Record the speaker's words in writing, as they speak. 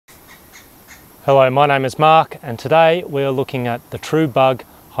Hello, my name is Mark and today we're looking at the true bug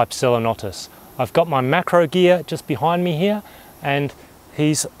Hypselonotus. I've got my macro gear just behind me here and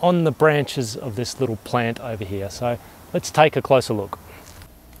he's on the branches of this little plant over here, so let's take a closer look.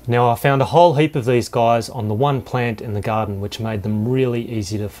 Now I found a whole heap of these guys on the one plant in the garden which made them really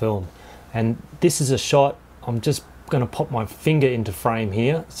easy to film, and this is a shot. I'm just going to pop my finger into frame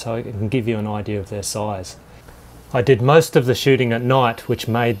here so I can give you an idea of their size. I did most of the shooting at night, which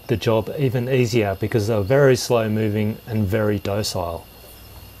made the job even easier because they were very slow moving and very docile.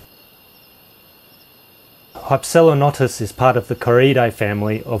 Hypselonotus is part of the Coridae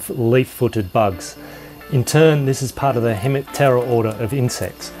family of leaf-footed bugs. In turn, this is part of the Hemiptera order of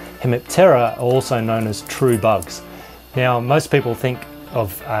insects. Hemiptera are also known as true bugs. Now, most people think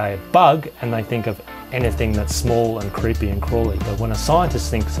of a bug and they think of anything that's small and creepy and crawly, but when a scientist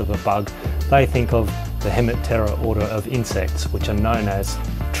thinks of a bug, they think of the Hemiptera order of insects, which are known as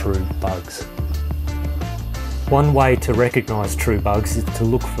true bugs. One way to recognise true bugs is to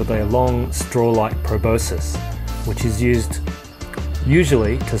look for their long straw-like proboscis, which is used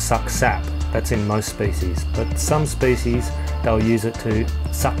usually to suck sap. That's in most species, but some species they'll use it to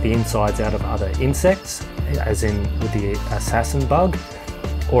suck the insides out of other insects, as in with the assassin bug,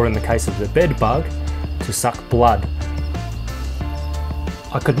 or in the case of the bed bug, to suck blood.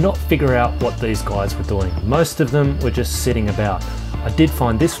 I could not figure out what these guys were doing. Most of them were just sitting about. I did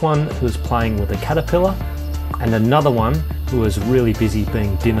find this one who was playing with a caterpillar and another one who was really busy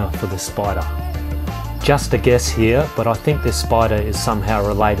being dinner for the spider. Just a guess here, but I think this spider is somehow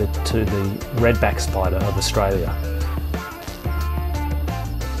related to the redback spider of Australia.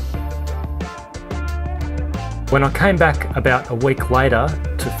 When I came back about a week later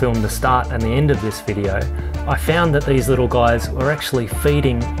to film the start and the end of this video, I found that these little guys were actually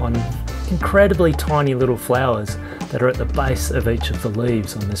feeding on incredibly tiny little flowers that are at the base of each of the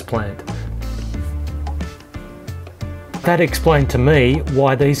leaves on this plant. That explained to me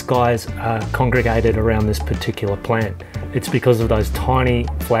why these guys are congregated around this particular plant. It's because of those tiny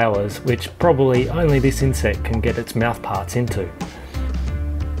flowers which probably only this insect can get its mouth parts into.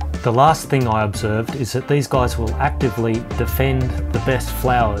 The last thing I observed is that these guys will actively defend the best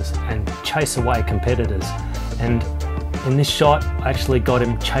flowers and chase away competitors. And in this shot, I actually got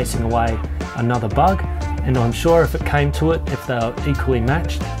him chasing away another bug, and I'm sure if it came to it, if they were equally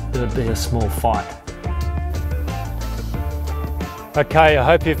matched, there would be a small fight. Okay, I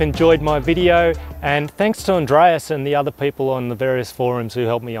hope you've enjoyed my video, and thanks to Andreas and the other people on the various forums who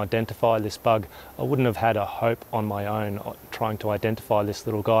helped me identify this bug. I wouldn't have had a hope on my own trying to identify this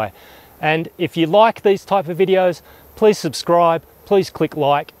little guy. And if you like these type of videos, please subscribe, please click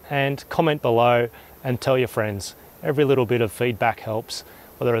like and comment below and tell your friends. Every little bit of feedback helps,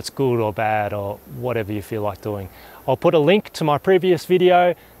 whether it's good or bad or whatever you feel like doing. I'll put a link to my previous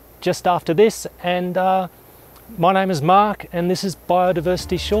video just after this, and my name is Mark and this is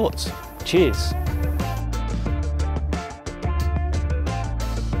Biodiversity Shorts. Cheers.